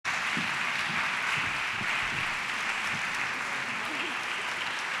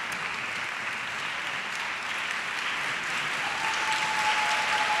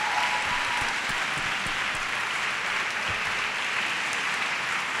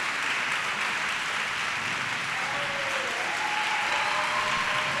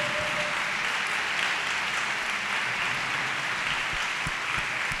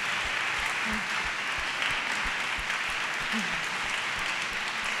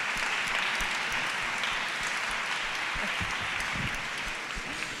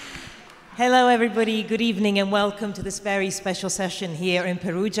Hello, everybody. Good evening, and welcome to this very special session here in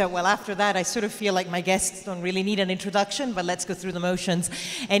Perugia. Well, after that, I sort of feel like my guests don't really need an introduction, but let's go through the motions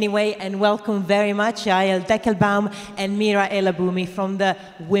anyway. And welcome very much, Yael, Deckelbaum, and Meera Eilabouni from the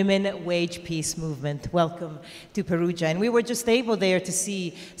Women Wage Peace Movement. Welcome to Perugia. And we were just able there to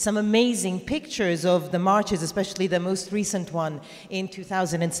see some amazing pictures of the marches, especially the most recent one in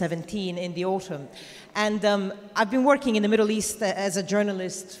 2017 in the autumn. And I've been working in the Middle East as a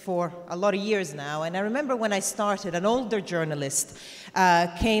journalist for a lot of years now. And I remember when I started, an older journalist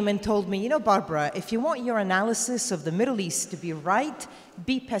came and told me, you know, Barbara, if you want your analysis of the Middle East to be right,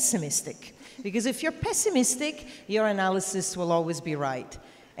 be pessimistic. Because if you're pessimistic, your analysis will always be right.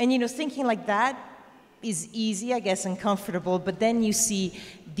 And, you know, thinking like that is easy, I guess, and comfortable. But then you see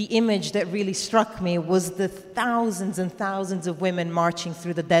the image that really struck me was the thousands and thousands of women marching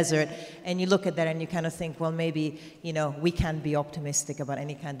through the desert. And you look at that and you kind of think, well, maybe, you know, we can be optimistic about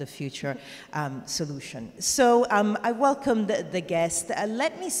any kind of future solution. So I welcome the guest.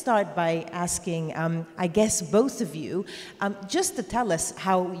 Let me start by asking, I guess, both of you, just to tell us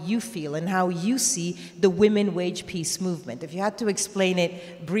how you feel and how you see the Women Wage Peace movement. If you had to explain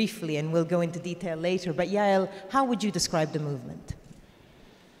it briefly, and we'll go into detail later, but Yael, how would you describe the movement?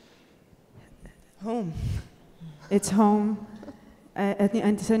 Home. It's home.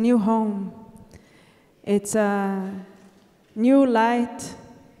 It's a new home. It's a new light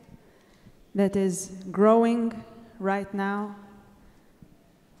that is growing right now.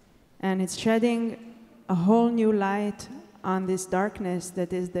 And it's shedding a whole new light on this darkness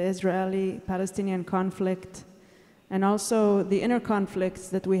that is the Israeli-Palestinian conflict, and also the inner conflicts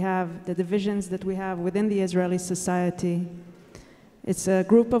that we have, the divisions that we have within the Israeli society. It's a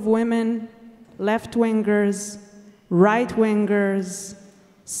group of women, left-wingers, right-wingers,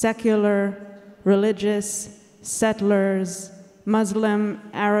 secular, religious, settlers, Muslim,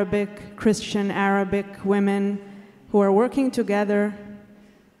 Arabic, Christian Arabic women who are working together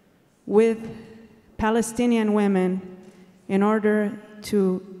with Palestinian women in order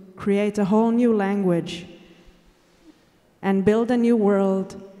to create a whole new language and build a new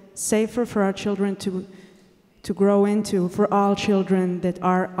world safer for our children to grow into, for all children that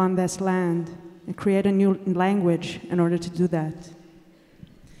are on this land, and create a new language in order to do that.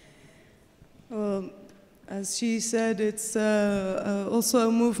 Well, as she said, it's also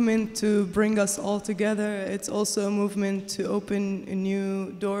a movement to bring us all together. It's also a movement to open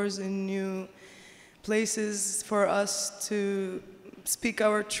new doors and new places for us to speak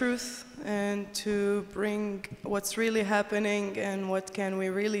our truth and to bring what's really happening and what can we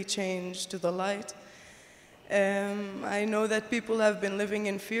really change to the light. I know that people have been living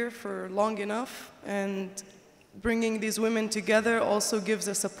in fear for long enough, and bringing these women together also gives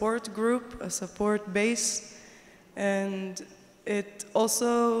a support group, a support base, and it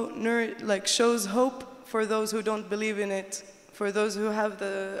also shows hope for those who don't believe in it, for those who have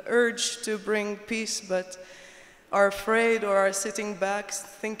the urge to bring peace but are afraid or are sitting back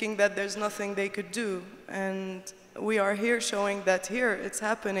thinking that there's nothing they could do. And we are here showing that here it's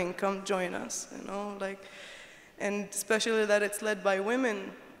happening, come join us, you know, and especially that it's led by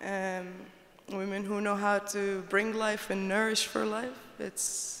women, women who know how to bring life and nourish for life.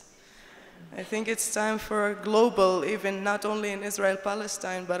 I think it's time for a global, even not only in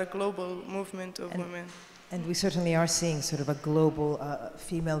Israel-Palestine, but a global movement of women. And we certainly are seeing sort of a global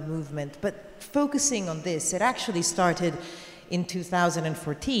female movement. But focusing on this, it actually started in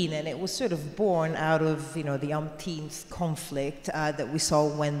 2014, and it was sort of born out of, you know, the umpteenth conflict that we saw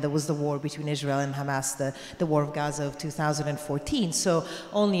when there was the war between Israel and Hamas, the war of Gaza of 2014. So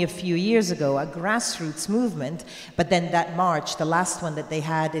only a few years ago, a grassroots movement, but then that march, the last one that they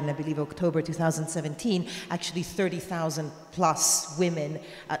had in, I believe, October 2017, actually 30,000 plus women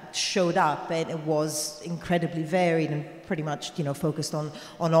showed up, and it was incredibly varied and pretty much, you know, focused on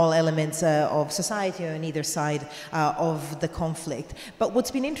all elements of society on either side of the conflict. But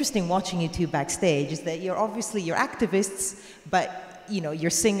what's been interesting watching you two backstage is that you're activists, but, you know, you're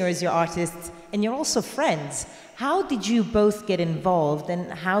singers, you're artists, and you're also friends. How did you both get involved,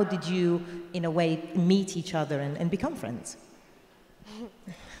 and how did you, in a way, meet each other and become friends?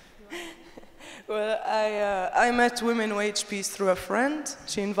 Well, I met Women Wage Peace through a friend.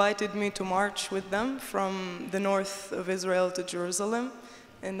 She invited me to march with them from the north of Israel to Jerusalem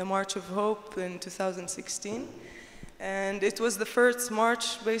in the March of Hope in 2016. And it was the first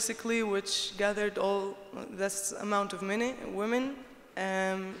march, basically, which gathered all this amount of women.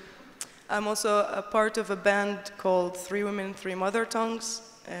 I'm also a part of a band called 3 Women, 3 Mother Tongues,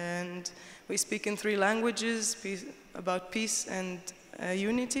 and we speak in 3 languages about peace and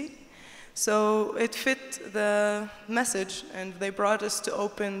unity. So it fit the message, and they brought us to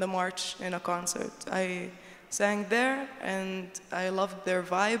open the march in a concert. I sang there, and I loved their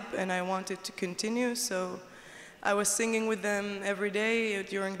vibe, and I wanted to continue, so I was singing with them every day,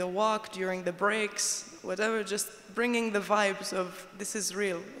 during the walk, during the breaks, whatever, just bringing the vibes of this is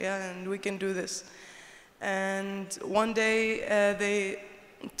real, yeah, and we can do this. And one day they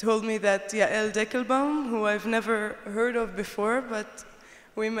told me that Yael Deckelbaum, who I've never heard of before, but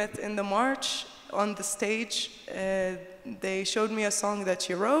we met in the march on the stage. They showed me a song that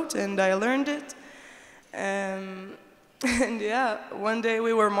she wrote, and I learned it. And yeah, one day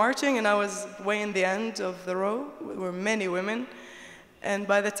we were marching, and I was way in the end of the row. There were many women. And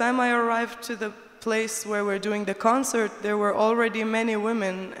by the time I arrived to the place where we're doing the concert, there were already many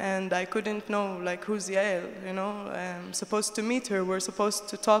women, and I couldn't know, like, who's Yael, you know? I'm supposed to meet her. We're supposed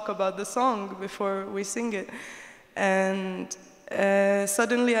to talk about the song before we sing it. And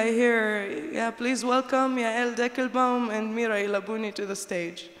suddenly I hear, yeah, please welcome Yael Deckelbaum and Meera Eilabouni to the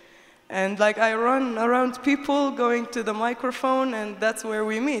stage. And like I run around people going to the microphone, and that's where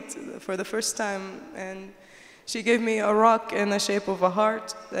we meet for the first time. And she gave me a rock in the shape of a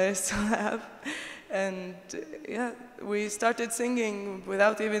heart that I still have. And yeah, we started singing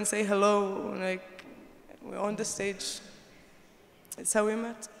without even say hello. Like, we're on the stage. It's how we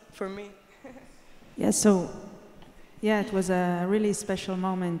met, for me. Yeah, so, yeah, it was a really special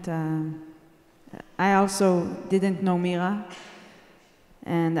moment. I also didn't know Meera,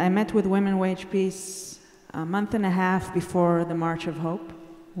 and I met with Women Wage Peace a month and a half before the March of Hope,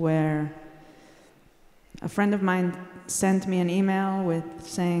 where a friend of mine sent me an email with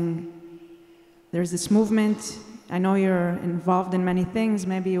saying, there's this movement, I know you're involved in many things,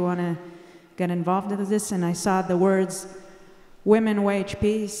 maybe you want to get involved in this, and I saw the words, Women Wage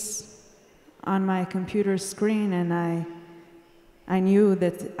Peace, on my computer screen, and I knew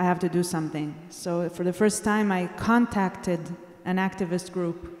that I have to do something. So for the first time, I contacted an activist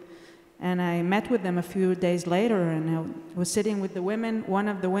group, and I met with them a few days later, and I was sitting with the women. One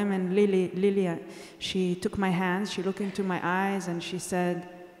of the women, Lilia, she took my hands, she looked into my eyes, and she said,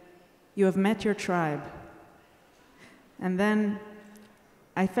 you have met your tribe. And then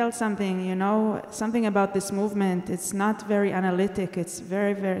I felt something, you know, something about this movement. It's not very analytic. It's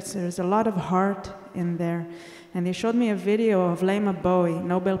very, there's a lot of heart in there. And they showed me a video of Eilabouni,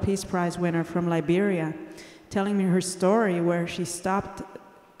 Nobel Peace Prize winner from Liberia, telling me her story where she stopped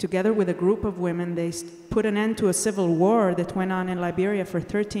together with a group of women. They put an end to a civil war that went on in Liberia for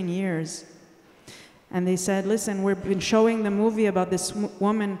 13 years. And they said, listen, we've been showing the movie about this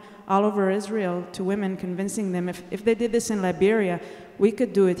woman all over Israel to women, convincing them if they did this in Liberia, we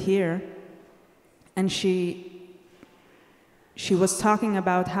could do it here. And she was talking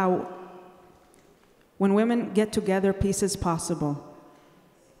about how when women get together, peace is possible.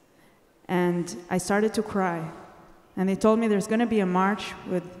 And I started to cry. And they told me there's going to be a march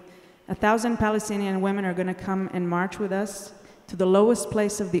with 1,000 Palestinian women are going to come and march with us to the lowest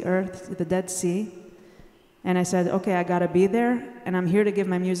place of the earth, to the Dead Sea. And I said, okay, I gotta be there, and I'm here to give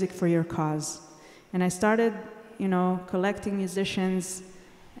my music for your cause. And I started, you know, collecting musicians,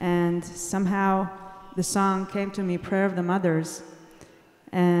 and somehow the song came to me, Prayer of the Mothers,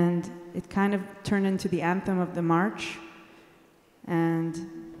 and it kind of turned into the anthem of the march. And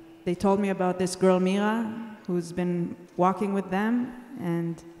they told me about this girl, Meera, who's been walking with them,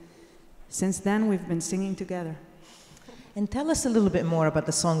 and since then we've been singing together. And tell us a little bit more about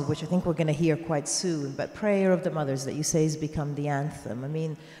the song, which I think we're going to hear quite soon, but Prayer of the Mothers, that you say has become the anthem. I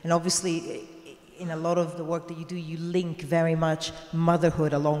mean, and obviously in a lot of the work that you do, you link very much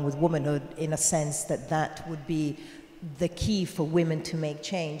motherhood along with womanhood in a sense that that would be the key for women to make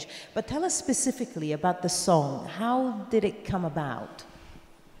change. But tell us specifically about the song. How did it come about?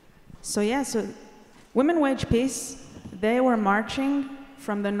 So Women Wage Peace, they were marching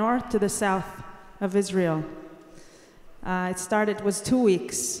from the north to the south of Israel. It was 2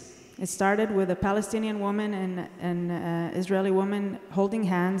 weeks. It started with a Palestinian woman and an Israeli woman holding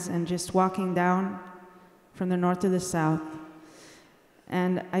hands and just walking down from the north to the south.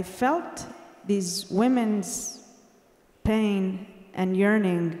 And I felt these women's pain and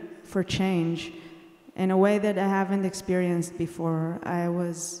yearning for change in a way that I haven't experienced before.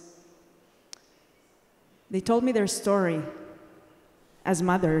 They told me their story as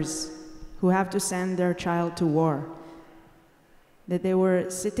mothers who have to send their child to war. That they were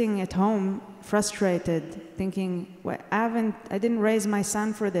sitting at home frustrated, thinking, well, I didn't raise my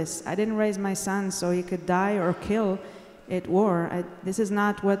son for this. I didn't raise my son so he could die or kill at war. This is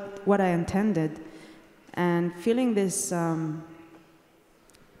not what I intended. And feeling this,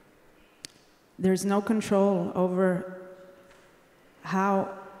 there's no control over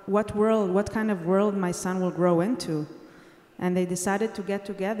how what kind of world my son will grow into. And they decided to get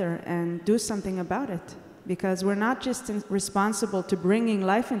together and do something about it. Because we're not just responsible to bringing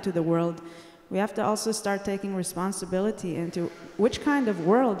life into the world, we have to also start taking responsibility into which kind of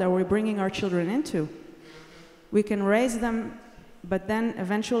world are we bringing our children into. We can raise them, but then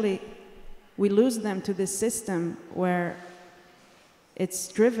eventually we lose them to this system where it's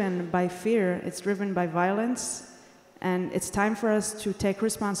driven by fear, it's driven by violence, and it's time for us to take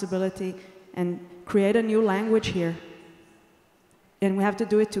responsibility and create a new language here. And we have to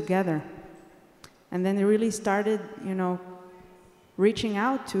do it together. And then they really started, reaching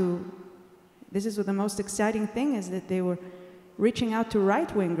out to, this is what the most exciting thing is, that they were reaching out to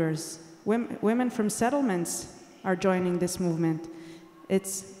right-wingers. Women from settlements are joining this movement.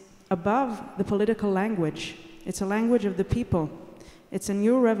 It's above the political language. It's a language of the people. It's a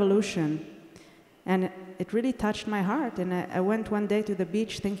new revolution. And it really touched my heart. And I went one day to the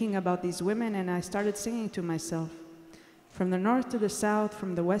beach thinking about these women, and I started singing to myself. From the north to the south,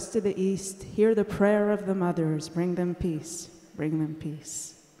 from the west to the east, hear the prayer of the mothers, bring them peace, bring them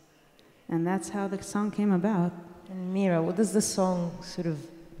peace. And that's how the song came about. And Meera, what does the song sort of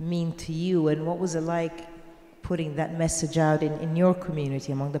mean to you, and what was it like putting that message out in your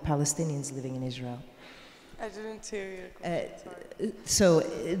community among the Palestinians living in Israel? I didn't hear your question. So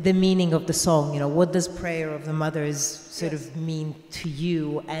the meaning of the song, what does Prayer of the Mothers sort of mean to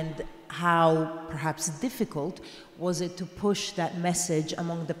you, and how perhaps difficult was it to push that message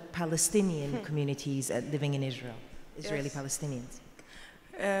among the Palestinian communities living in Israel, Israeli-Palestinians?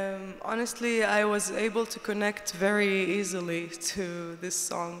 Honestly, I was able to connect very easily to this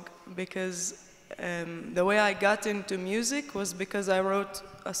song because the way I got into music was because I wrote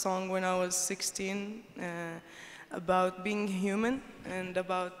a song when I was 16 about being human and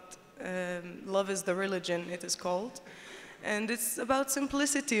about love is the religion, it is called. And it's about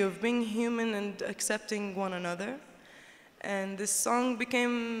simplicity of being human and accepting one another. And this song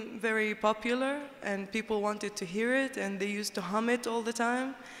became very popular, and people wanted to hear it, and they used to hum it all the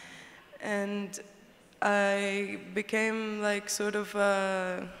time. And I became like sort of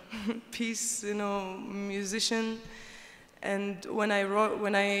a peace, musician. And when I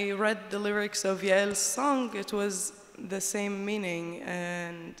read the lyrics of Yael's song, it was the same meaning.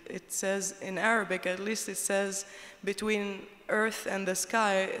 And it says in Arabic, at least it says, between earth and the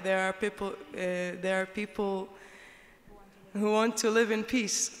sky, there are people who want to live in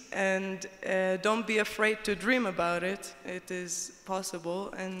peace, and don't be afraid to dream about it. It is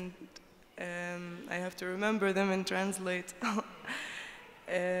possible, and I have to remember them and translate.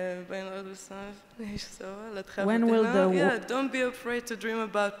 When will don't be afraid to dream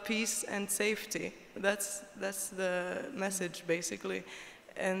about peace and safety. That's the message, basically.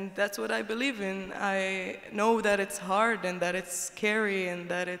 And that's what I believe in. I know that it's hard and that it's scary and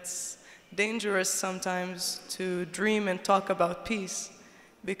that it's dangerous sometimes to dream and talk about peace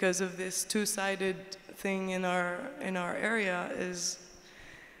because of this two-sided thing in our area is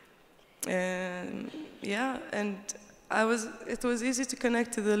and it was easy to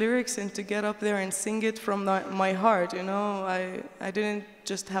connect to the lyrics and to get up there and sing it from my heart, I didn't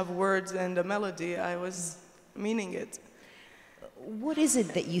just have words and a melody, I was meaning it. What is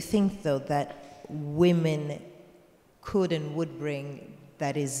it that you think, though, that women could and would bring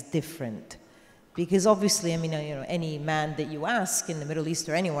that is different? Because obviously, any man that you ask in the Middle East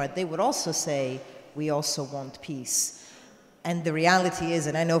or anywhere, they would also say, we also want peace. And the reality is,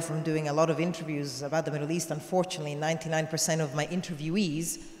 and I know from doing a lot of interviews about the Middle East, unfortunately, 99% of my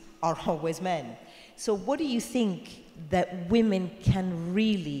interviewees are always men. So what do you think that women can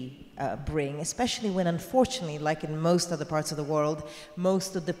really bring, especially when, unfortunately, like in most other parts of the world,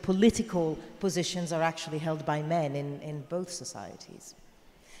 most of the political positions are actually held by men in both societies?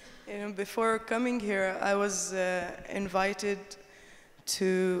 Before coming here, I was invited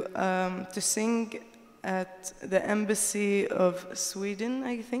to sing at the embassy of Sweden,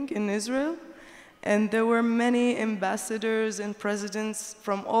 I think, in Israel. And there were many ambassadors and presidents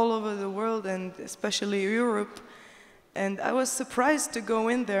from all over the world, and especially Europe. And I was surprised to go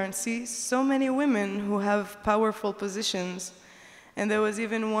in there and see so many women who have powerful positions. And there was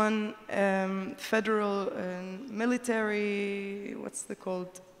even one federal military,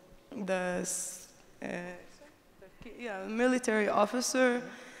 military officer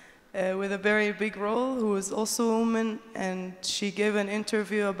with a very big role who was also a woman. And she gave an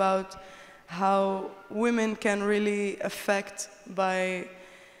interview about how women can really affect by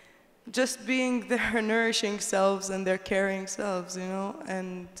just being their nourishing selves and their caring selves,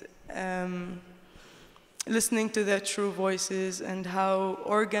 and listening to their true voices, and how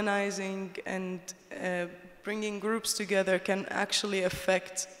organizing and bringing groups together can actually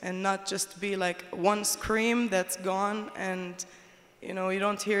affect and not just be like one scream that's gone and you know, you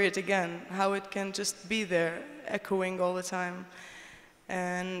don't hear it again, how it can just be there, echoing all the time.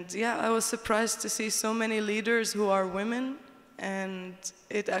 And yeah, I was surprised to see so many leaders who are women, and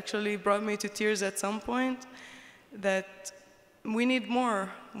it actually brought me to tears at some point that we need more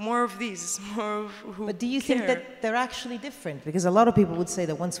of these, more of who But do you care. think that they're actually different? Because a lot of people would say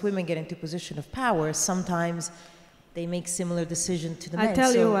that once women get into a position of power, sometimes they make similar decisions to the men. I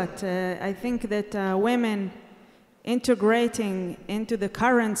tell you what, I think that women integrating into the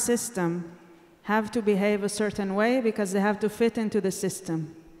current system have to behave a certain way because they have to fit into the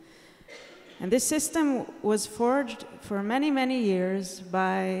system. And this system was forged for many, many years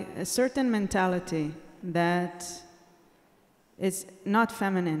by a certain mentality that is not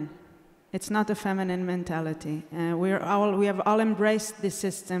feminine. It's not a feminine mentality. We have all embraced this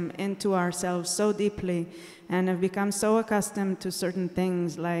system into ourselves so deeply and have become so accustomed to certain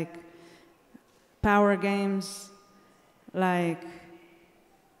things like power games, like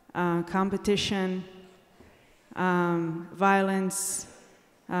competition, violence,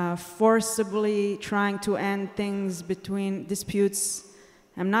 forcibly trying to end things between disputes.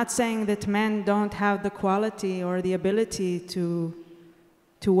 I'm not saying that men don't have the quality or the ability to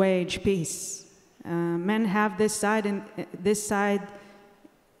wage peace. Men have this side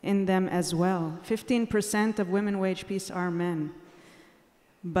in them as well. 15% of women wage peace are men.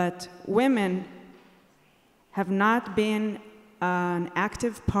 But women have not been an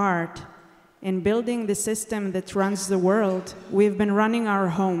active part in building the system that runs the world. We've been running our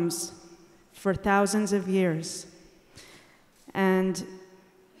homes for thousands of years. And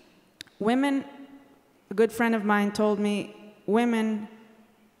women, a good friend of mine told me, women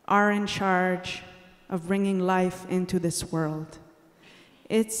are in charge of bringing life into this world.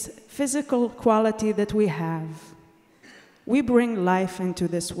 It's physical quality that we have. We bring life into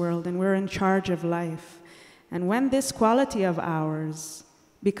this world and we're in charge of life. And when this quality of ours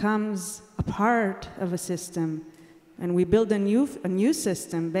becomes a part of a system and we build a new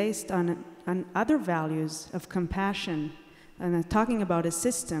system based on other values of compassion, and I'm talking about a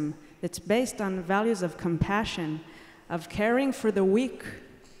system that's based on values of compassion, of caring for the weak,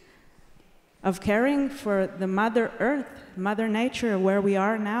 of caring for the Mother Earth, Mother Nature, where we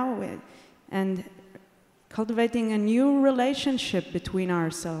are now, and cultivating a new relationship between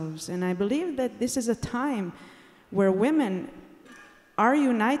ourselves. And I believe that this is a time where women are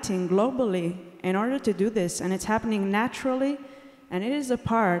uniting globally in order to do this, and it's happening naturally, and it is a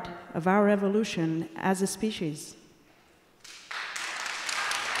part of our evolution as a species.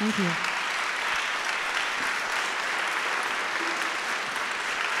 Thank you.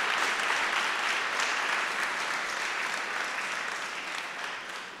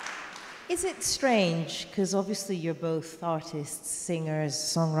 Is it strange, because obviously you're both artists, singers,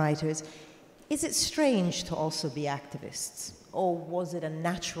 songwriters, is it strange to also be activists? Or was it a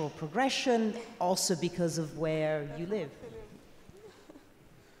natural progression also because of where you live?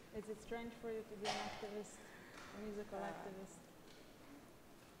 Is it strange for you to be an activist, a musical activist?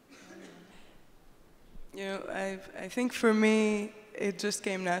 You know, I think for me, it just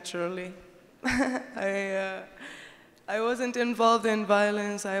came naturally. I wasn't involved in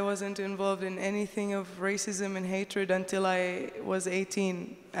violence, I wasn't involved in anything of racism and hatred until I was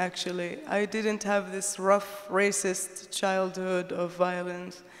 18, actually. I didn't have this rough, racist childhood of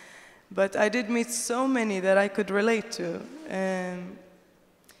violence, but I did meet so many that I could relate to. And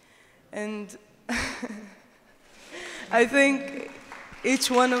I think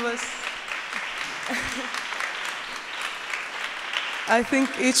each one of us I think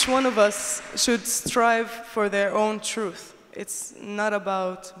each one of us should strive for their own truth. It's not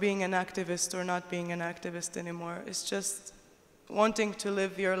about being an activist or not being an activist anymore. It's just wanting to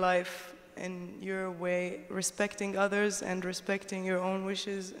live your life in your way, respecting others and respecting your own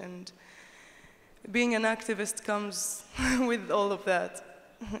wishes. And being an activist comes with all of that.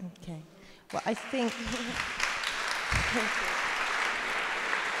 Okay. Well, I think...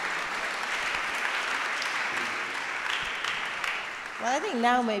 Well, I think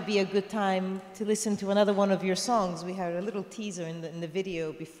now may be a good time to listen to another one of your songs. We had a little teaser in the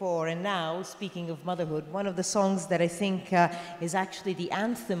video before, and now, speaking of motherhood, one of the songs that I think is actually the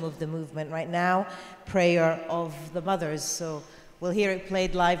anthem of the movement right now, Prayer of the Mothers. So we'll hear it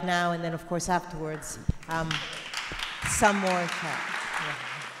played live now, and then, of course, afterwards, some more chat. Yeah.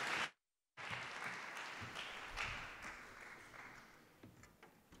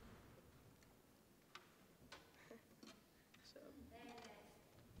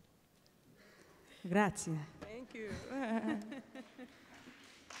 Grazie. Thank you.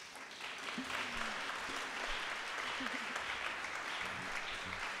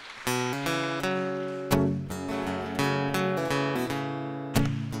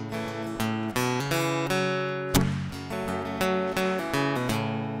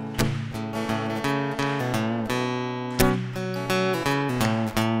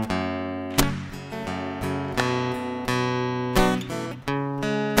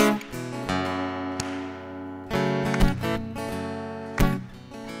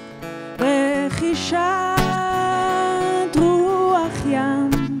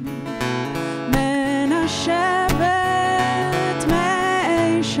 נושבת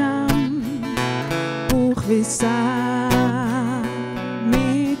מאי שם וכביסה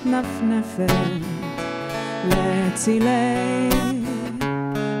מתנפנפת לצילי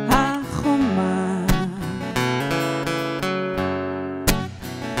החומה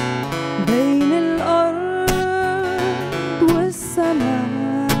בין الأرض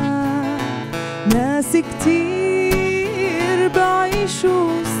والسماء ناس كتير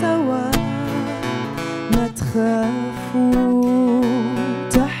بعيشوا سوا ما تخافوا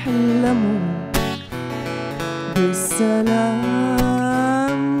تحلموا بالسلام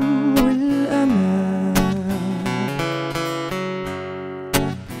والأمان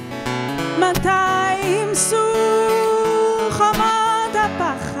מתי ימסו חומות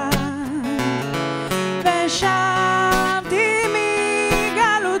הפחד ושבתי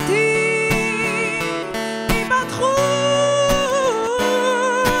מגלותי ייפתחו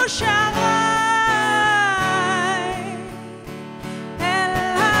שעריי אל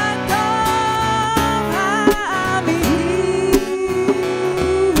הטוב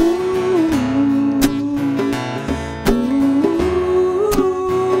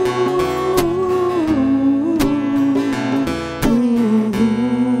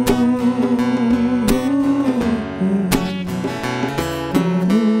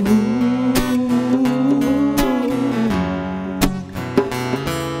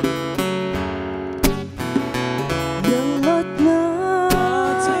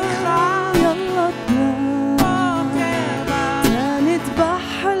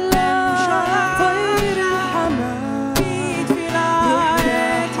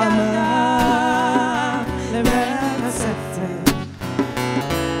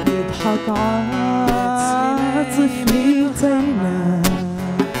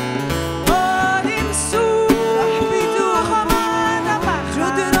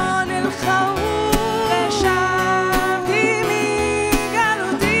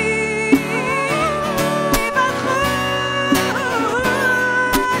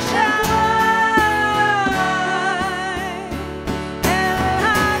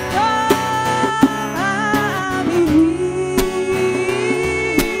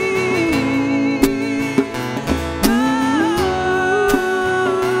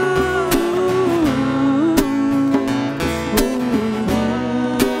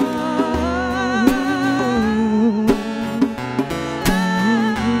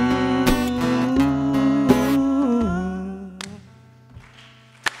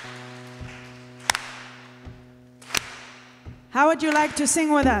How would you like to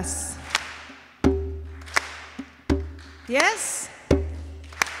sing with us? Yes?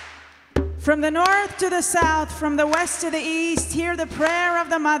 From the north to the south, from the west to the east, hear the prayer of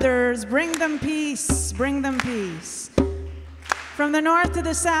the mothers. Bring them peace, bring them peace. From the north to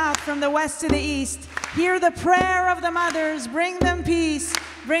the south, from the west to the east, hear the prayer of the mothers. Bring them peace,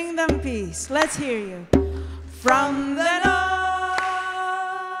 bring them peace. Let's hear you. From the north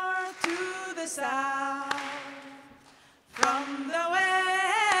to the south, from the west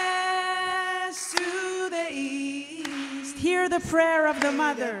to the east, hear the prayer of the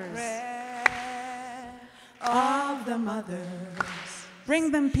mothers. Of the mothers.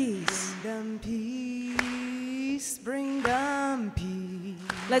 Bring them peace. Bring them peace. Bring them peace.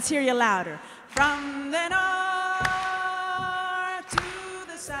 Let's hear you louder. From the north to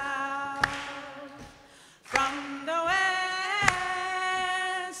the south, from the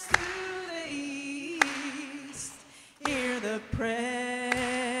west to the east, hear the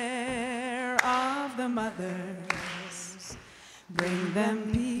prayer of the mothers. Bring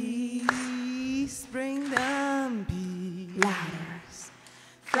them peace, bring them peace. Louder.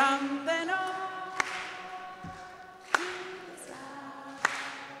 From the north to the south,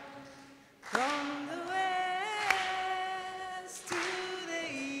 from the west to the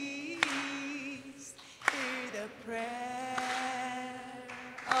east, hear the prayer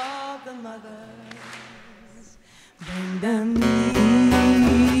of the mothers. Bring them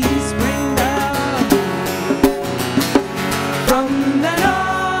peace, bring them from the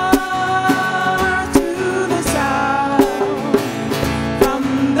north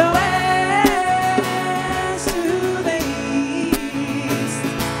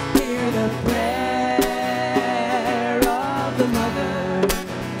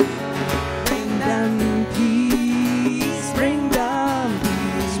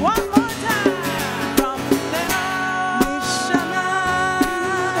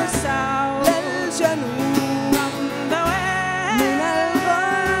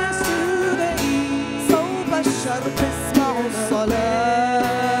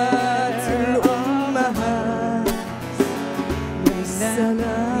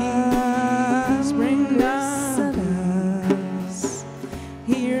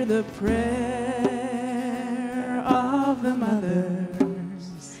the prayer of the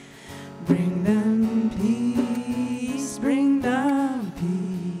mothers. Bring them peace, bring them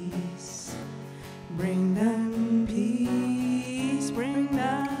peace. Bring them peace, bring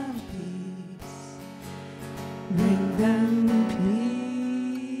them peace. Bring them peace.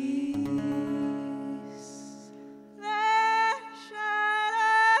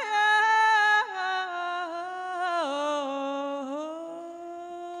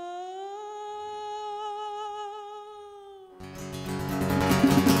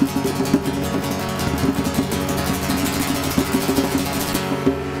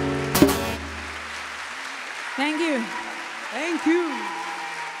 Thank you. Thank you.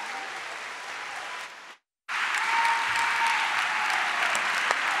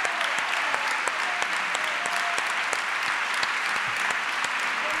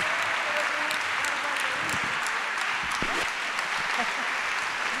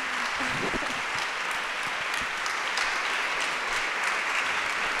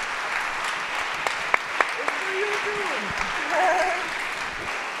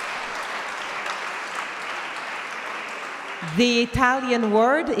 The Italian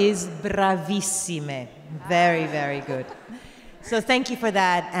word is bravissime. Very, very good. So thank you for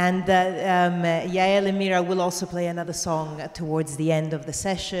that. And Yael and Meera will also play another song towards the end of the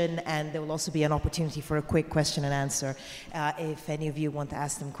session, and there will also be an opportunity for a quick question and answer if any of you want to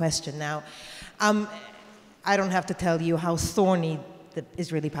ask them question. Now, I don't have to tell you how thorny the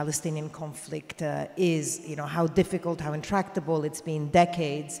Israeli-Palestinian conflict is, you know, how difficult, how intractable it's been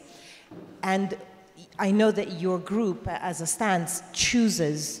decades. And I know that your group, as a stance,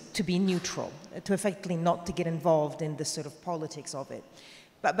 chooses to be neutral, to effectively not to get involved in the sort of politics of it.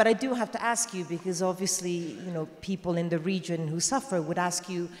 But I do have to ask you, because obviously, you know, people in the region who suffer would ask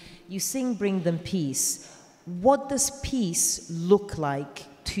you, you sing Bring Them Peace. What does peace look like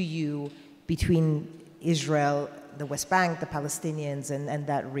to you between Israel, the West Bank, the Palestinians, and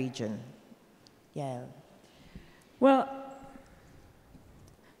that region? Yeah. Well,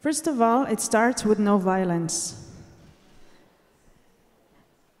 first of all, it starts with no violence.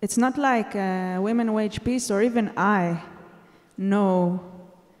 It's not like women wage peace, or even I know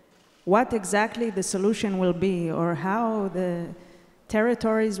what exactly the solution will be, or how the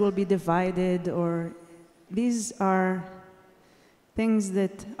territories will be divided, or these are things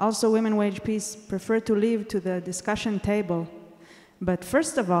that also women wage peace prefer to leave to the discussion table. But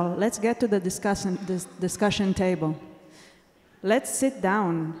first of all, let's get to the discussion table. Let's sit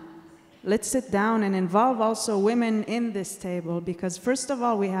down. Let's sit down and involve also women in this table, because first of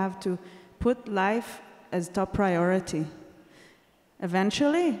all, we have to put life as top priority.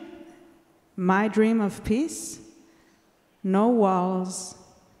 Eventually, my dream of peace, no walls,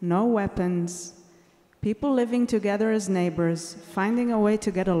 no weapons, people living together as neighbors, finding a way to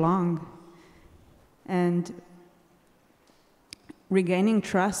get along, and regaining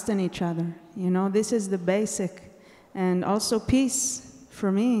trust in each other. You know, this is the basic. And also peace, for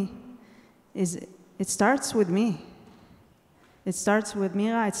me, it starts with me. It starts with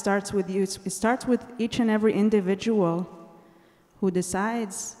Meera, it starts with you. It starts with each and every individual who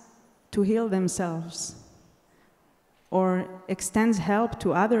decides to heal themselves or extends help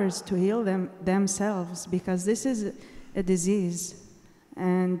to others to heal themselves, because this is a disease.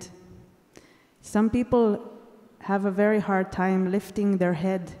 And some people have a very hard time lifting their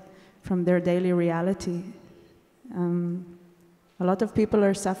head from their daily reality. A lot of people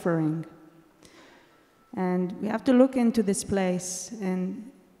are suffering. And we have to look into this place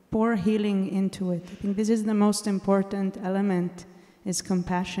and pour healing into it. I think this is the most important element, is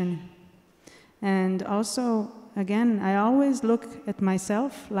compassion. And also, again, I always look at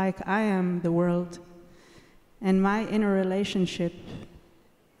myself like I am the world and my inner relationship,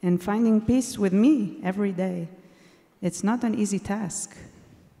 and finding peace with me every day. It's not an easy task.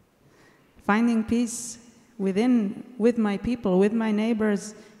 Finding peace with my people, with my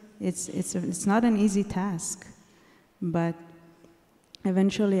neighbors, it's not an easy task. But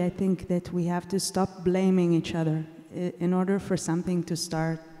eventually I think that we have to stop blaming each other in order for something to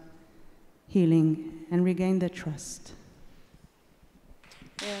start healing and regain the trust.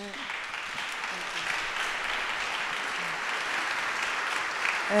 Yeah.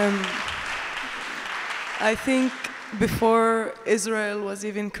 I think before Israel was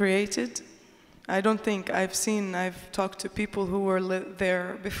even created, I've talked to people who were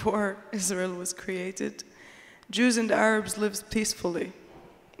there before Israel was created. Jews and Arabs lived peacefully,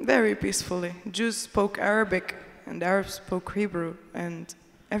 very peacefully. Jews spoke Arabic and Arabs spoke Hebrew, and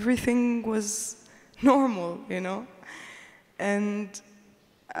everything was normal, you know? And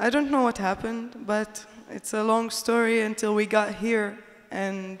I don't know what happened, but it's a long story until we got here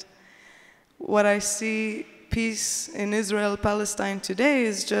And what I see peace in Israel-Palestine today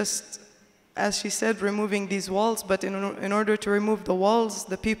is just, as she said, removing these walls. But in order to remove the walls,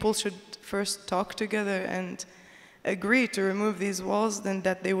 the people should first talk together and agree to remove these walls, then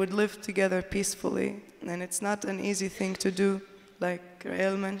that they would live together peacefully. And it's not an easy thing to do, like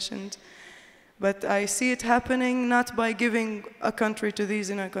Yael mentioned. But I see it happening not by giving a country to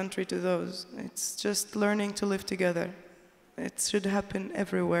these and a country to those. It's just learning to live together. It should happen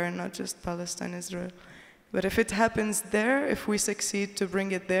everywhere, not just Palestine, Israel. But if it happens there, if we succeed to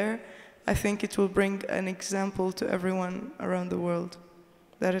bring it there, I think it will bring an example to everyone around the world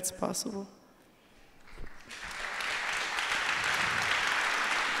that it's possible.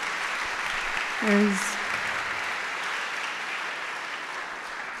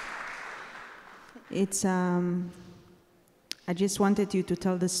 I just wanted you to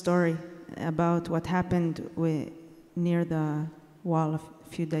tell the story about what happened near the wall a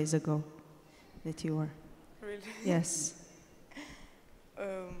few days ago that you were. Really? Yes.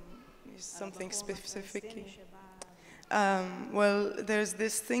 Something specific? Well, there's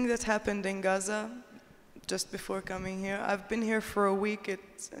this thing that happened in Gaza just before coming here. I've been here for a week.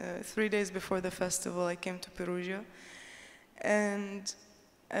 It's 3 days before the festival. I came to Perugia. And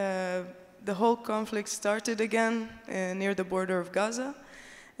the whole conflict started again near the border of Gaza.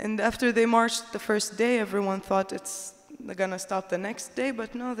 And after they marched the first day, everyone thought it's gonna stop the next day,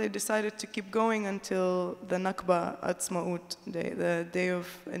 but no, they decided to keep going until the Nakba Atzmaut Day, the day of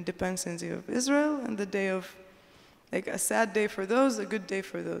independence of Israel, and the day of, like, a sad day for those, a good day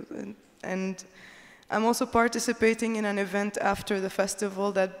for those. And I'm also participating in an event after the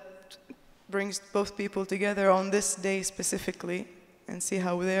festival that brings both people together on this day specifically, and see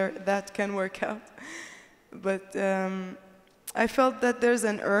how that can work out. But I felt that there's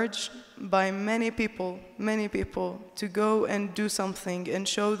an urge by many people to go and do something and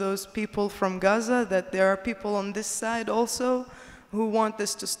show those people from Gaza that there are people on this side also who want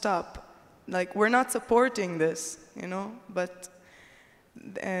this to stop. Like, we're not supporting this, you know, but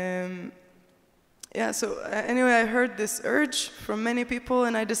yeah, so anyway, I heard this urge from many people,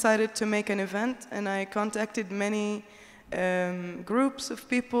 and I decided to make an event, and I contacted many groups of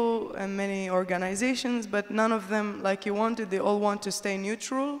people and many organizations, but none of them, like you wanted, they all want to stay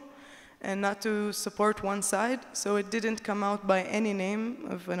neutral and not to support one side, so it didn't come out by any name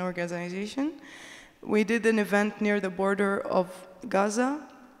of an organization. We did an event near the border of Gaza.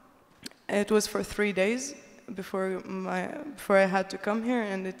 It was for 3 days before I had to come here,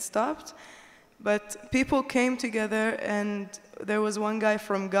 and it stopped. But people came together, and there was one guy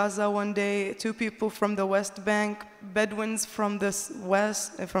from Gaza one day, 2 people from the West Bank, Bedouins from the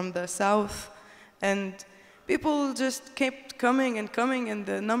west, from the south, and people just kept coming, and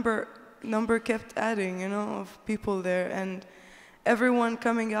the number kept adding, you know, of people there, and everyone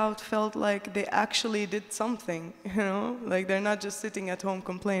coming out felt like they actually did something, you know, like they're not just sitting at home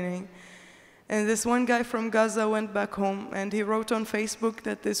complaining. And this one guy from Gaza went back home, and he wrote on Facebook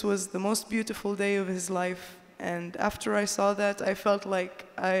that this was the most beautiful day of his life. And after I saw that, I felt like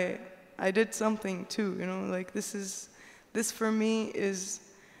I did something too, you know, like this for me is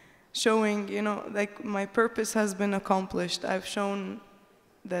showing, you know, like my purpose has been accomplished. I've shown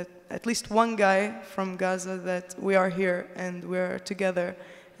that at least one guy from Gaza that we are here and we're together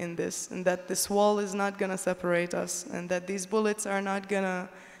in this, and that this wall is not gonna separate us, and that these bullets are not gonna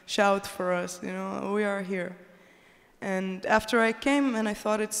shout for us, you know, we are here. And after I came and I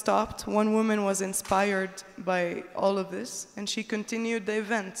thought it stopped, one woman was inspired by all of this, and she continued the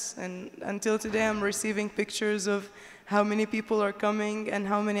events. And until today, I'm receiving pictures of how many people are coming and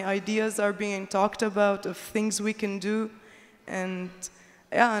how many ideas are being talked about of things we can do. And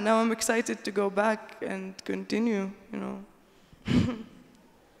yeah, now I'm excited to go back and continue, you know.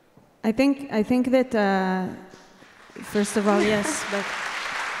 I think that, first of all, yes, but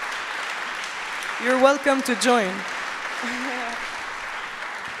you're welcome to join.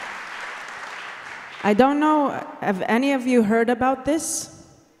 I don't know, have any of you heard about this?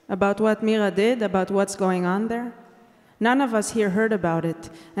 About what Meera did, about what's going on there? None of us here heard about it.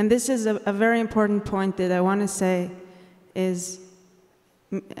 And this is a very important point that I want to say is,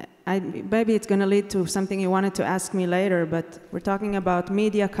 maybe it's going to lead to something you wanted to ask me later, but we're talking about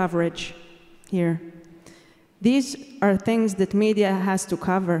media coverage here. These are things that media has to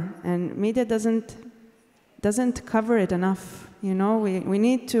cover, and media doesn't cover it enough. You know, we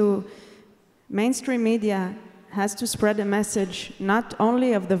need to, mainstream media has to spread a message not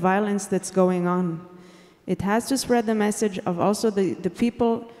only of the violence that's going on, it has to spread the message of also the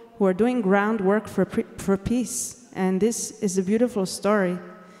people who are doing groundwork for peace. And this is a beautiful story.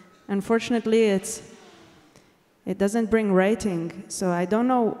 Unfortunately, It doesn't bring rating. So I don't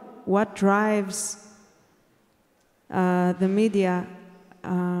know what drives the media,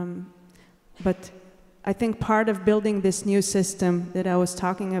 but I think part of building this new system that I was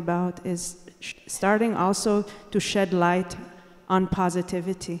talking about is starting also to shed light on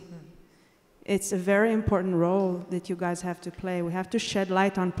positivity. It's a very important role that you guys have to play. We have to shed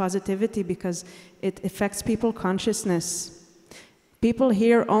light on positivity because it affects people's consciousness. People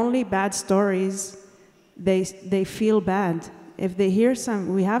hear only bad stories, they feel bad. If they hear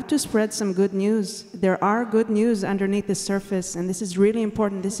some, we have to spread some good news. There are good news underneath the surface, and this is really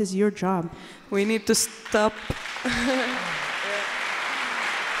important. This is your job. We need to stop.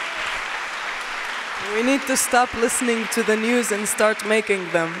 We need to stop listening to the news and start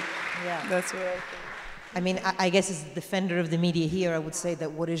making them. Yeah. That's what I think. I mean, I guess as a defender of the media here, I would say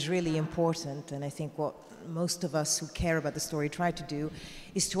that what is really important, and I think what most of us who care about the story try to do,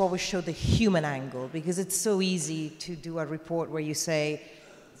 is to always show the human angle, because it's so easy to do a report where you say,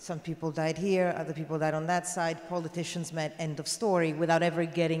 some people died here, other people died on that side, politicians met, end of story, without ever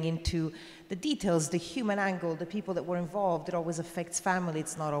getting into the details, the human angle, the people that were involved. It always affects family.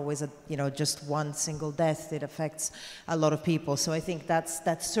 It's not always just one single death. It affects a lot of people. So I think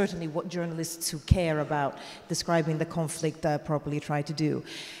that's certainly what journalists who care about describing the conflict properly try to do.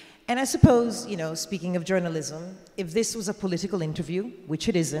 And I suppose, speaking of journalism, if this was a political interview, which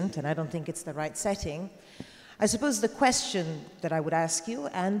it isn't, and I don't think it's the right setting, I suppose the question that I would ask you,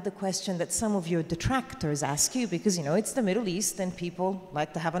 and the question that some of your detractors ask you, because, it's the Middle East and people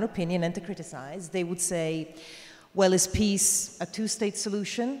like to have an opinion and to criticize, they would say, well, is peace a two-state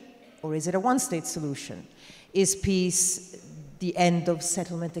solution or is it a one-state solution? Is peace the end of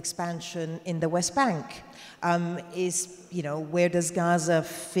settlement expansion in the West Bank? Where does Gaza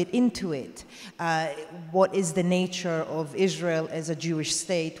fit into it? What is the nature of Israel as a Jewish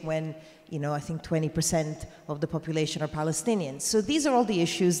state when I think 20% of the population are Palestinians? So these are all the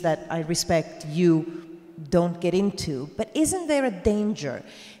issues that I respect you don't get into. But isn't there a danger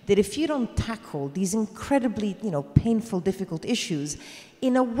that if you don't tackle these incredibly, painful, difficult issues,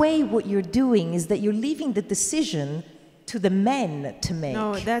 in a way what you're doing is that you're leaving the decision to the men to make?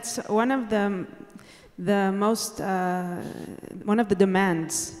 No, that's one of the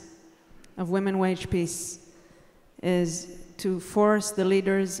demands of women wage peace is to force the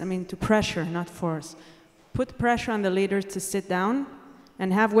leaders, to pressure, not force, put pressure on the leaders to sit down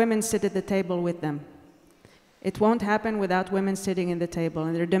and have women sit at the table with them. It won't happen without women sitting at the table,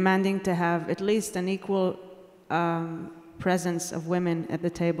 and they're demanding to have at least an equal presence of women at the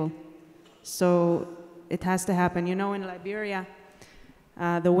table. So it has to happen. In Liberia,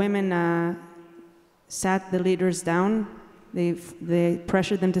 the women sat the leaders down. They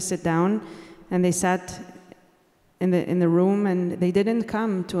pressured them to sit down, and they sat in the room, and they didn't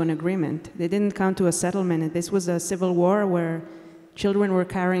come to an agreement. They didn't come to a settlement. This was a civil war where children were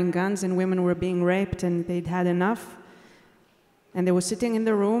carrying guns and women were being raped, and they'd had enough. And they were sitting in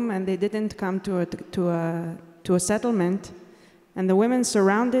the room, and they didn't come to a settlement. And the women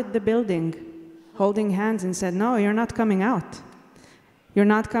surrounded the building, holding hands, and said, "No, you're not coming out. You're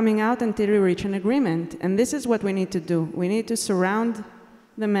not coming out until we reach an agreement." And this is what we need to do. We need to surround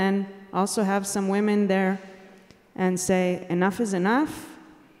the men, also have some women there, and say, enough is enough.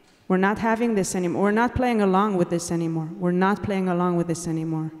 We're not having this anymore. We're not playing along with this anymore. We're not playing along with this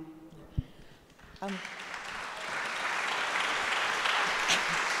anymore.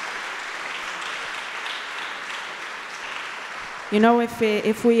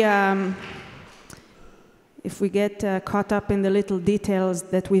 If we get caught up in the little details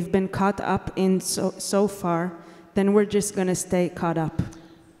that we've been caught up in so far, then we're just going to stay caught up.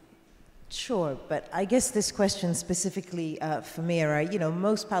 Sure, but I guess this question specifically for Meera,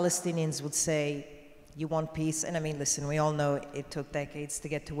 most Palestinians would say, you want peace, and listen, we all know it took decades to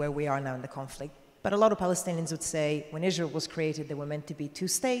get to where we are now in the conflict, but a lot of Palestinians would say, when Israel was created, there were meant to be two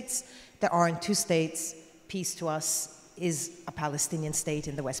states. There aren't two states. Peace to us is a Palestinian state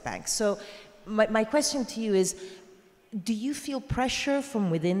in the West Bank. So my question to you is, do you feel pressure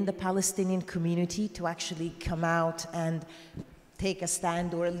from within the Palestinian community to actually come out and take a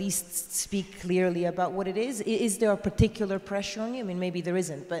stand, or at least speak clearly about what it is? Is there a particular pressure on you? Maybe there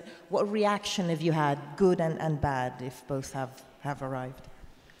isn't, but what reaction have you had, good and bad, if both have arrived?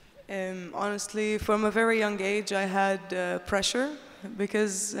 Honestly, from a very young age, I had pressure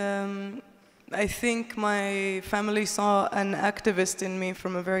because I think my family saw an activist in me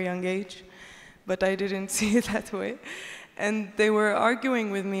from a very young age, but I didn't see it that way. And they were arguing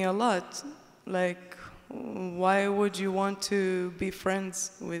with me a lot, like, why would you want to be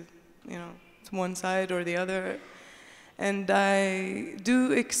friends with, one side or the other? And I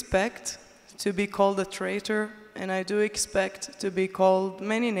do expect to be called a traitor and I do expect to be called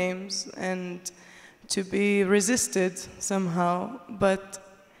many names and to be resisted somehow, but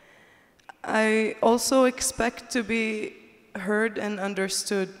I also expect to be heard and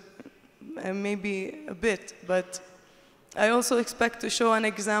understood, maybe a bit, but I also expect to show an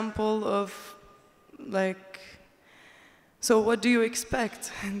example of, like, so what do you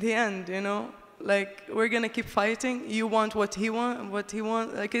expect in the end, you know? Like, we're gonna keep fighting. You want what he wants.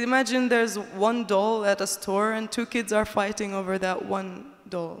 Like, imagine there's one doll at a store and two kids are fighting over that one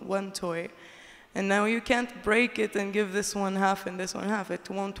doll, one toy. And now you can't break it and give this one half and this one half. It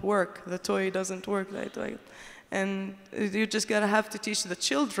won't work. The toy doesn't work that way. And you just gotta have to teach the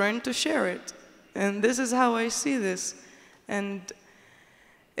children to share it. And this is how I see this. And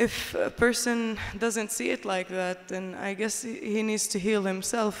if a person doesn't see it like that, then I guess he needs to heal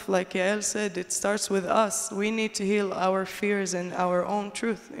himself. Like Yael said, it starts with us. We need to heal our fears and our own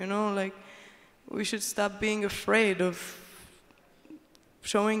truth, you know? Like, we should stop being afraid of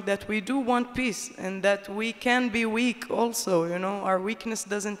showing that we do want peace and that we can be weak also, you know? Our weakness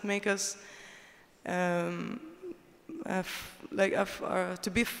doesn't make us, to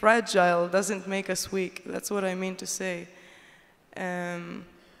be fragile doesn't make us weak. That's what I mean to say.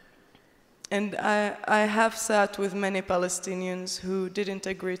 And I have sat with many Palestinians who didn't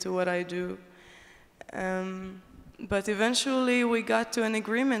agree to what I do. But eventually we got to an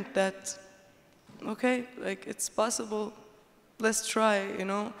agreement that, okay, like, it's possible, let's try, you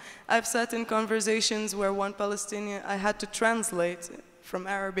know. I've sat in conversations where one Palestinian, I had to translate from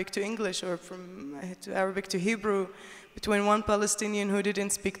Arabic to English or from Arabic to Hebrew between one Palestinian who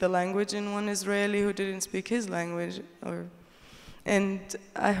didn't speak the language and one Israeli who didn't speak his language. And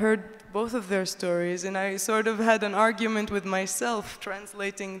I heard both of their stories, and I sort of had an argument with myself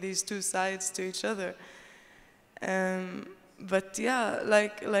translating these two sides to each other. But yeah,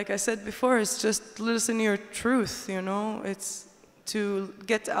 like I said before, it's just listen to your truth, you know? It's to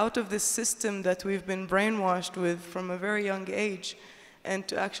get out of this system that we've been brainwashed with from a very young age, and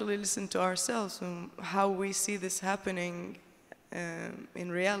to actually listen to ourselves and how we see this happening in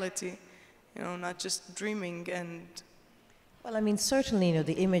reality, you know, not just dreaming. And well, I mean, certainly, you know,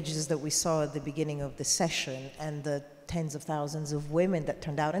 the images that we saw at the beginning of the session and the tens of thousands of women that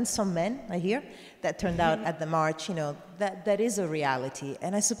turned out, and some men, I hear, that turned out at the march, you know, that is a reality.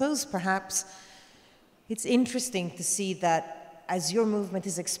 And I suppose perhaps it's interesting to see that as your movement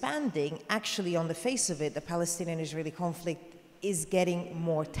is expanding, actually on the face of it, the Palestinian-Israeli conflict is getting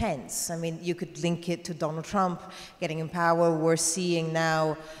more tense. I mean, you could link it to Donald Trump getting in power. We're seeing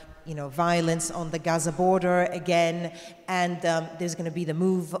now, you know, violence on the Gaza border again, and there's going to be the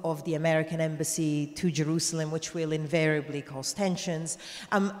move of the American embassy to Jerusalem, which will invariably cause tensions.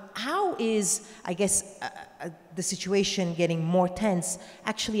 How is, I guess, the situation getting more tense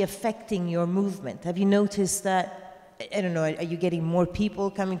actually affecting your movement? Have you noticed that, I don't know, are you getting more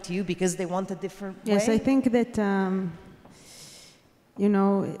people coming to you because they want a different way? Yes, I think that, you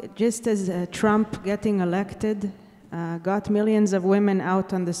know, just as Trump getting elected, got millions of women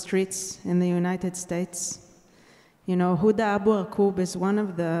out on the streets in the United States. You know, Huda Abu Aqoub is one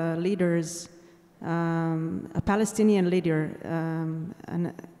of the leaders, a Palestinian leader,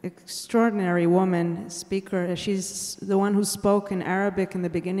 an extraordinary woman, speaker. She's the one who spoke in Arabic in the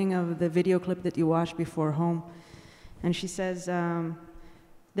beginning of the video clip that you watched before home. And she says,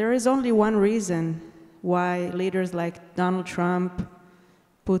 there is only one reason why leaders like Donald Trump,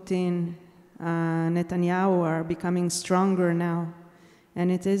 Putin, Netanyahu are becoming stronger now,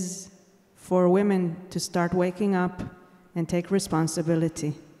 and it is for women to start waking up and take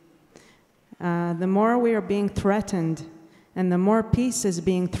responsibility. The more we are being threatened, and the more peace is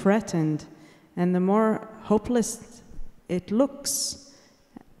being threatened, and the more hopeless it looks,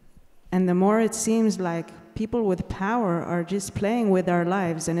 and the more it seems like people with power are just playing with our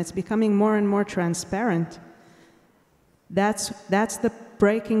lives, and it's becoming more and more transparent, that's the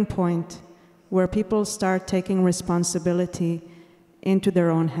breaking point where people start taking responsibility into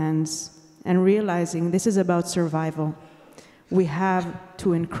their own hands and realizing this is about survival. We have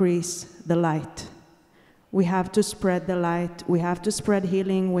to increase the light. We have to spread the light. We have to spread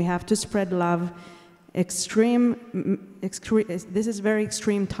healing. We have to spread love. This is very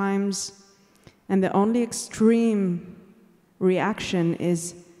extreme times, and the only extreme reaction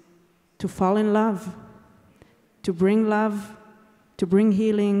is to fall in love, to bring love, to bring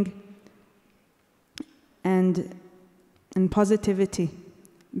healing, and positivity,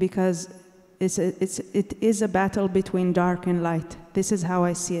 because it is a battle between dark and light. This is how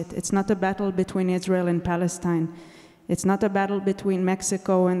I see it. It's not a battle between Israel and Palestine. It's not a battle between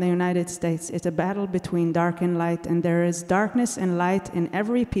Mexico and the United States. It's a battle between dark and light, and there is darkness and light in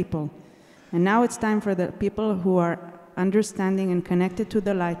every people. And now it's time for the people who are understanding and connected to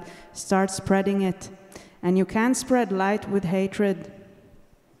the light, start spreading it. And you can't spread light with hatred.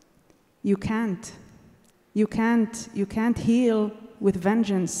 You can't. You can't heal with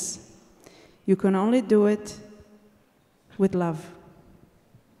vengeance. You can only do it with love.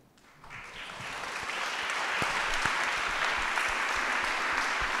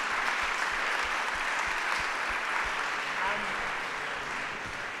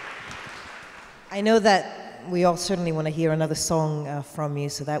 I know that we all certainly want to hear another song from you,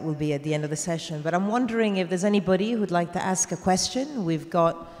 so that will be at the end of the session. But I'm wondering if there's anybody who'd like to ask a question. We've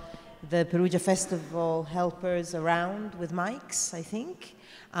got the Perugia Festival helpers around with mics, I think.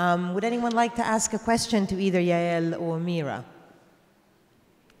 Would anyone like to ask a question to either Yael or Meera?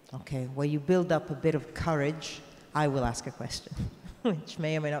 Okay, well, you build up a bit of courage. I will ask a question, which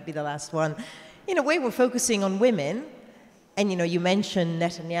may or may not be the last one. In a way, we're focusing on women. And you mentioned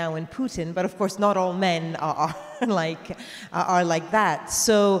Netanyahu and Putin, but of course not all men are like that.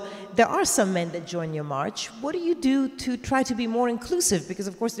 So there are some men that join your march. What do you do to try to be more inclusive? Because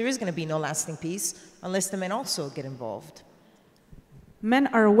of course there is going to be no lasting peace unless the men also get involved. Men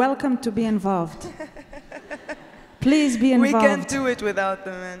are welcome to be involved. Please be involved. We can't do it without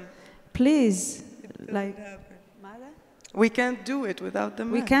the men. Please, we can't do it without the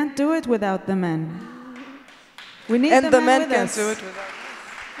men. We can't do it without the men. We need and the men with can't us. do it without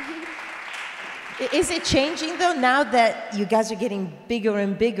us. Is it changing though? Now that you guys are getting bigger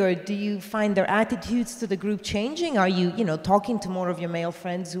and bigger, do you find their attitudes to the group changing? Are you, talking to more of your male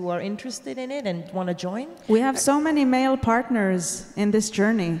friends who are interested in it and want to join? We have so many male partners in this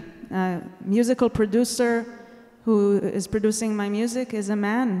journey. Musical producer who is producing my music is a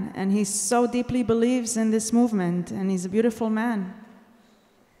man, and he so deeply believes in this movement, and he's a beautiful man.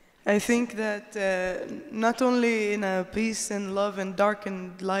 I think that not only in a peace and love and dark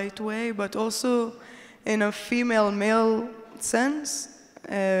and light way, but also in a female-male sense,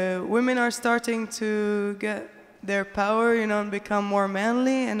 women are starting to get their power, and become more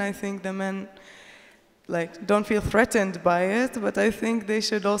manly. And I think the men, don't feel threatened by it, but I think they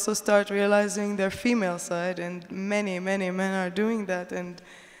should also start realizing their female side. And many, many men are doing that, and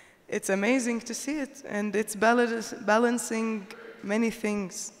it's amazing to see it. And it's balancing many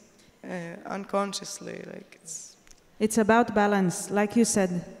things. Unconsciously, it's about balance. Like you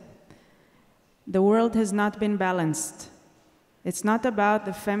said, the world has not been balanced. It's not about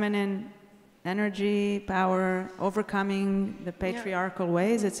the feminine energy, power, overcoming the patriarchal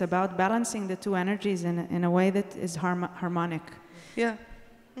ways. It's about balancing the two energies in a way that is harmonic. Yeah.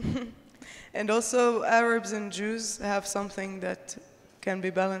 And also Arabs and Jews have something that can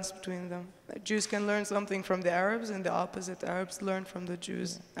be balanced between them. Jews can learn something from the Arabs, and the opposite, Arabs learn from the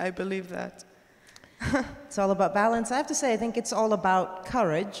Jews. I believe that. It's all about balance. I have to say, I think it's all about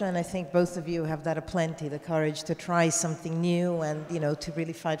courage, and I think both of you have that aplenty, the courage to try something new and, to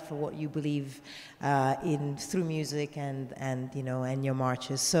really fight for what you believe in through music and your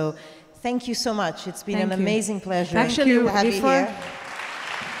marches. So thank you so much. It's been an amazing pleasure. Actually, to have you here.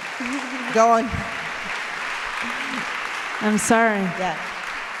 Go on. I'm sorry. Yeah.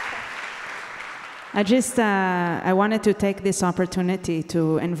 I wanted to take this opportunity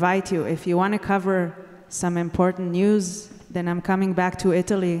to invite you. If you want to cover some important news, then I'm coming back to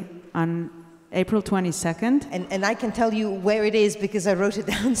Italy on April 22nd. And I can tell you where it is because I wrote it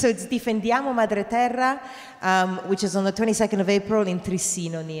down. So it's Difendiamo Madre Terra, which is on the 22nd of April in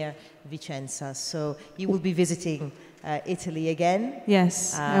Trissino near Vicenza. So you will be visiting Italy again.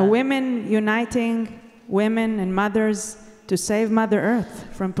 Yes, women uniting, women and mothers to save Mother Earth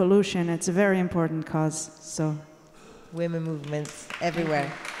from pollution. It's a very important cause. So, women movements everywhere.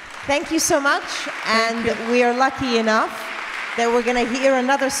 Thank you so much. And we are lucky enough that we're going to hear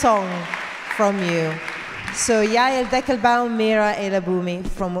another song from you. So, Yael, Deckelbaum, Meera, Eilabouni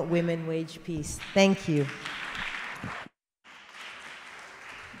from Women Wage Peace. Thank you.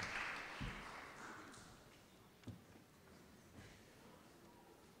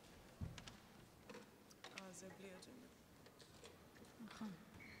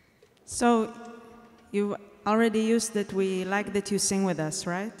 So, you already used that we like that you sing with us,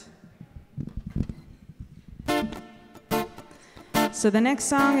 right? So the next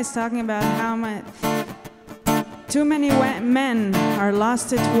song is talking about how too many men are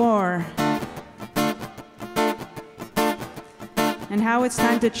lost at war, and how it's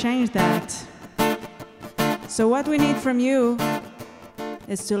time to change that. So what we need from you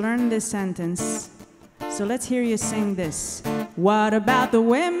is to learn this sentence. So let's hear you sing this. What about the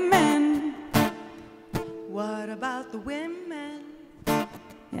women? What about the women?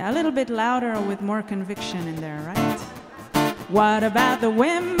 Yeah, a little bit louder with more conviction in there, right? What about the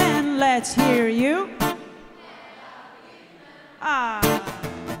women? Let's hear you.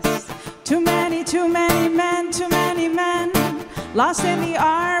 Too many men, lost in the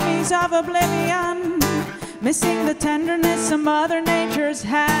armies of oblivion, missing the tenderness of Mother Nature's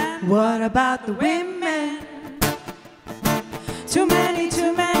hand. What about the women? Too many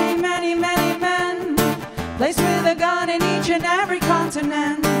men, placed with a gun in each and every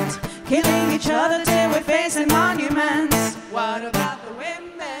continent, killing each other till we're facing monuments. What about the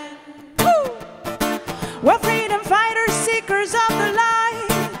women? Woo! Well, freedom fighters, seekers of the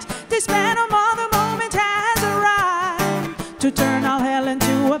light, this phantom of the moment has arrived to turn all hell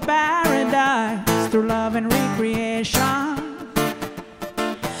into a paradise through love and recreation.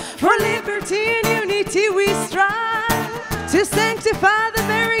 For liberty and unity we strive to sanctify the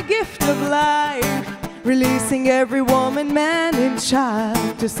very gift of life, releasing every woman, man and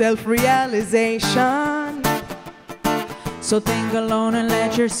child to self-realization. So think alone and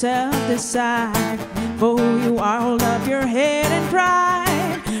let yourself decide for who you are. Hold up your head and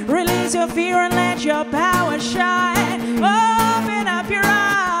pride, release your fear and let your power shine. Open up your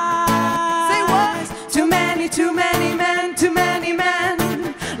eyes. Say what? Too many men,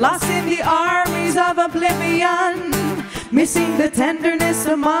 lost in the armies of oblivion, missing the tenderness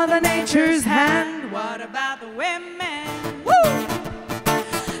of Mother Nature's hand. What about the women? Woo!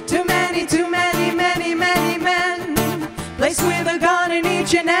 Too many men, placed with a gun in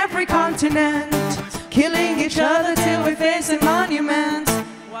each and every continent, killing each other till we're facing monuments.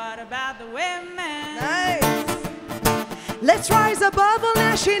 What about the women? Nice. Let's rise above all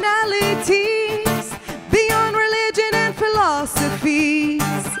nationalities, beyond religion and philosophies.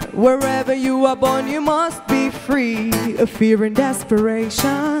 Wherever you are born, you must be free of fear and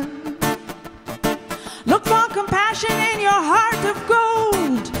desperation. Look for compassion in your heart of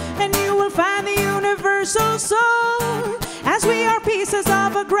gold, and you will find the universal soul, as we are pieces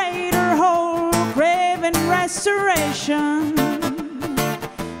of a greater whole, craving restoration.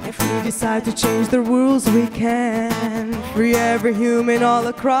 If we decide to change the rules, we can free every human all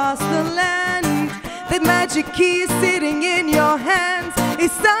across the land. The magic key is sitting in your hands.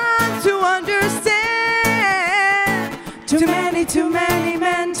 It's time to understand. Too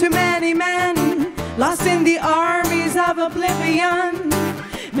many men, lost in the armies of oblivion,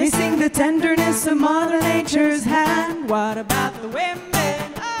 missing the tenderness of Mother Nature's hand. What about the women?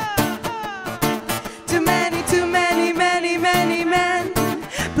 Too many men,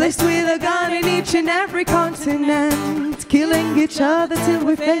 placed with a gun in each and every continent, killing each other till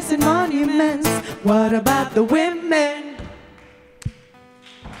we're facing monuments. What about the women?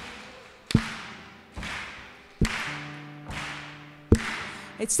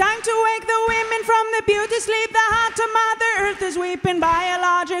 It's time to wake the women from the beauty sleep. The heart of Mother Earth is weeping.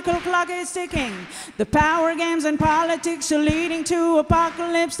 Biological clock is ticking. The power games and politics are leading to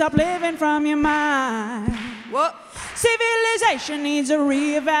apocalypse. Stop living from your mind. What? Civilization needs a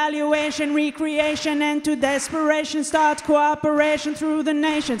re-evaluation, recreation, and to desperation start cooperation through the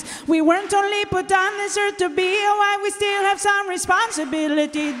nations. We weren't only put on this earth to be why we still have some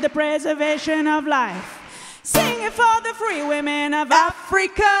responsibility, the preservation of life. Sing it for the free women of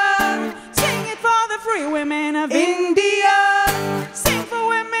Africa. Sing it for the free women of India. Sing for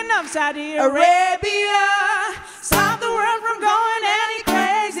women of Saudi Arabia. Stop the world from going any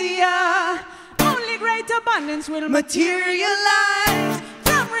crazier. Only great abundance will materialize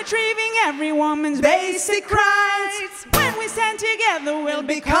from retrieving every woman's basic rights. When we stand together, we'll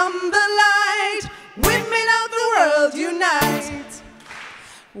become the light. Women of the world unite.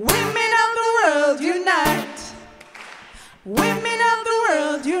 Women of the world unite. Women of the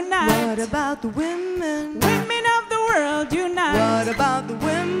world unite. What about the women? Women of the world unite. What about the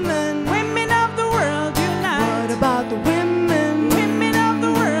women? Women of the world unite. What about the women? Women of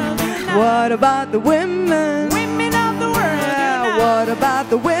the world unite. What about the women? Women of the world unite. What about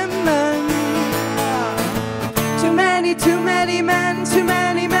the women? Too many men,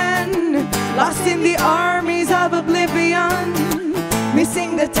 lost in the armies of oblivion,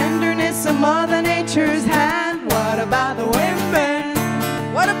 missing the tenderness of Mother Nature's hand. What about the women?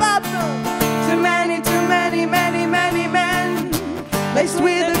 What about them? Too many men, placed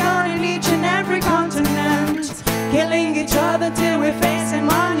with a gun in each and every continent, killing each other till we're facing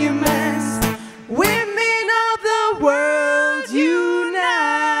monuments. Women of the world unite.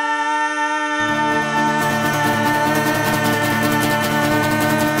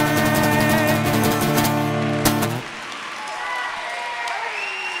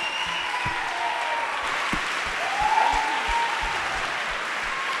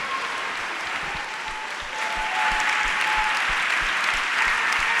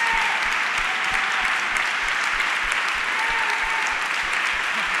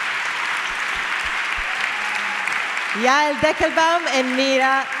 Yael Deckelbaum and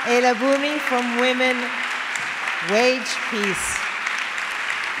Meera Eilabouni from Women Wage Peace.